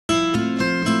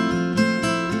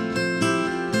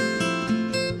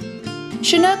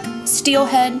Chinook,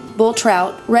 steelhead, bull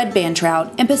trout, red band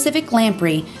trout, and Pacific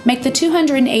lamprey make the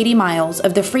 280 miles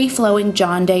of the free-flowing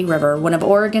John Day River one of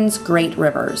Oregon's great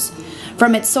rivers,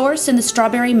 from its source in the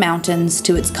Strawberry Mountains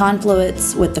to its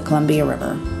confluence with the Columbia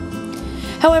River.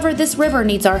 However, this river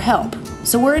needs our help,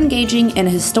 so we're engaging in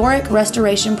a historic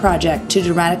restoration project to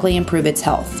dramatically improve its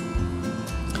health.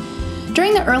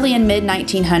 During the early and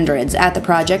mid-1900s at the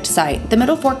project site, the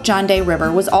Middle Fork John Day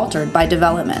River was altered by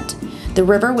development. The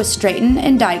river was straightened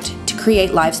and diked to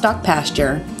create livestock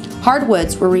pasture,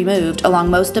 hardwoods were removed along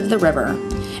most of the river,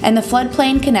 and the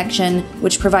floodplain connection,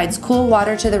 which provides cool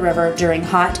water to the river during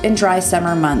hot and dry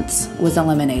summer months, was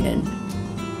eliminated.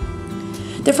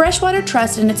 The Freshwater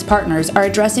Trust and its partners are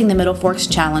addressing the Middle Fork's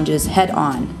challenges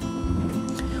head-on.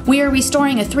 We are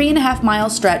restoring a 3.5-mile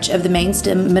stretch of the main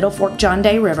stem Middle Fork John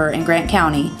Day River in Grant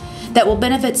County that will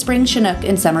benefit spring Chinook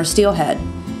and summer steelhead.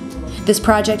 This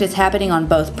project is happening on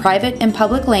both private and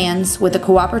public lands with a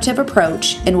cooperative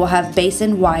approach and will have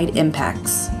basin-wide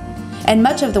impacts. And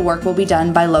much of the work will be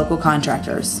done by local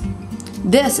contractors.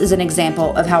 This is an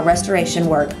example of how restoration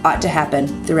work ought to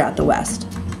happen throughout the West.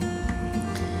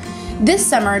 This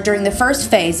summer, during the first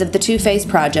phase of the two-phase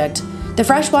project, the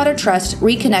Freshwater Trust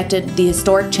reconnected the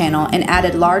historic channel and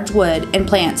added large wood and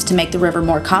plants to make the river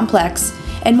more complex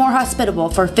and more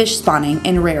hospitable for fish spawning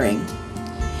and rearing.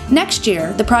 Next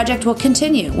year, the project will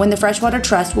continue when the Freshwater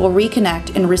Trust will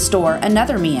reconnect and restore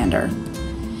another meander.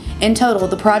 In total,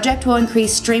 the project will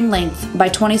increase stream length by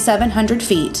 2,700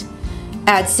 feet,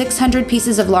 add 600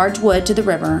 pieces of large wood to the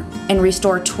river, and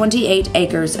restore 28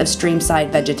 acres of streamside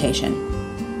vegetation.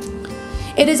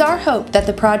 It is our hope that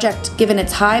the project, given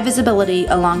its high visibility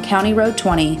along County Road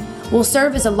 20, will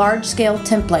serve as a large-scale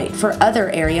template for other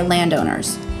area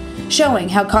landowners, showing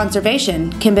how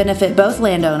conservation can benefit both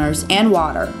landowners and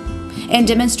water, and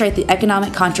demonstrate the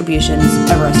economic contributions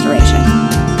of restoration.